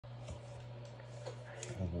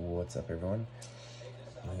What's up, everyone?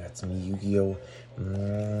 We got some Yu-Gi-Oh!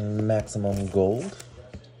 Maximum Gold.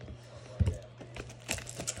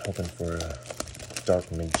 Hoping for a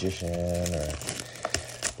Dark Magician or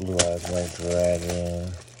Blue Eyes White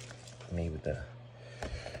Dragon. Maybe the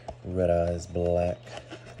Red Eyes Black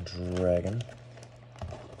Dragon.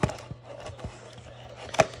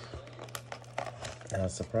 I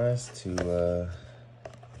was surprised to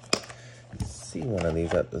see one of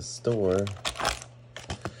these at the store,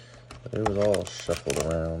 but it was all shuffled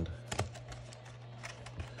around.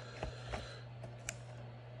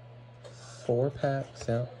 4 packs,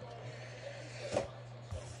 yeah.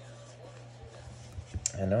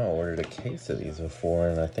 I know I ordered a case of these before,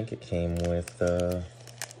 and I think it came with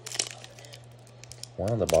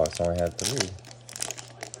one of the boxes only had 3.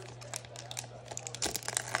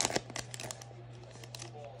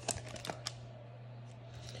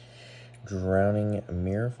 Drowning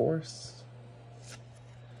Mirror Force,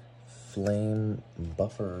 Flame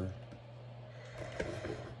Buffer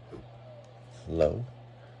Low,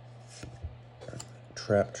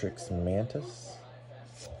 Traptrix Mantis,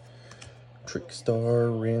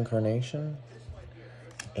 Trickstar Reincarnation,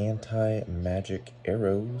 Anti-Magic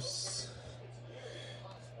Arrows,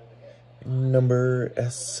 number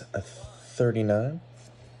S39,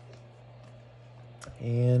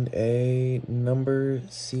 and a number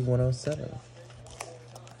C107.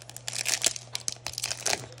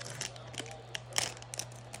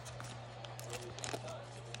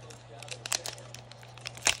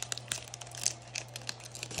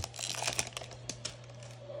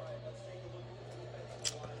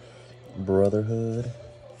 Brotherhood,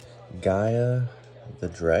 Gaia, the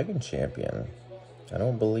Dragon Champion. I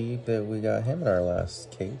don't believe that we got him in our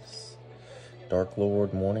last case. Dark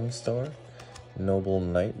Lord Morningstar, Noble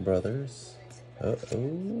Knight Brothers.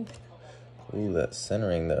 Uh-oh. Ooh, that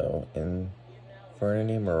centering, though.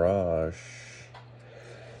 Infernity Mirage.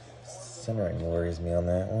 Centering worries me on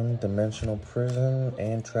that one. Dimensional Prison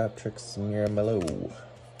and Traptrix Miramello.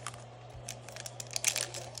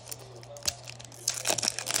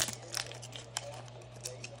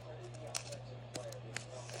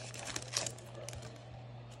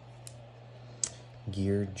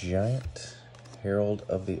 Gear Giant, Herald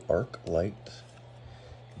of the Arc Light,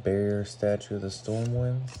 Bear Statue of the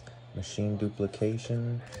Stormwinds, Machine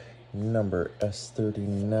Duplication, number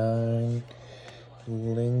S39,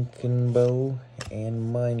 Lincoln Bow,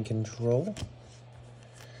 and Mind Control.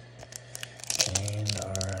 And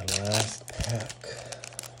our last pack.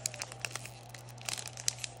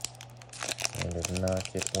 I did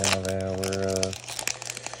not get one of our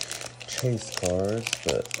chase cards,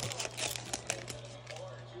 but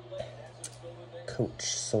Coach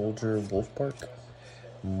Soldier Wolfbark,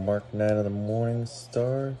 Mark Knight of the Morning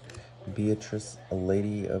Star, Beatrice,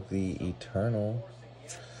 Lady of the Eternal,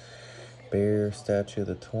 Bear Statue of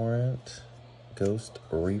the Torrent, Ghost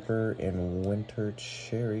Reaper and Winter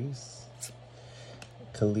Cherries,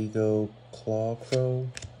 Caligo Clawcrow,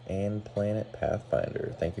 and Planet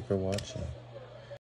Pathfinder. Thank you for watching.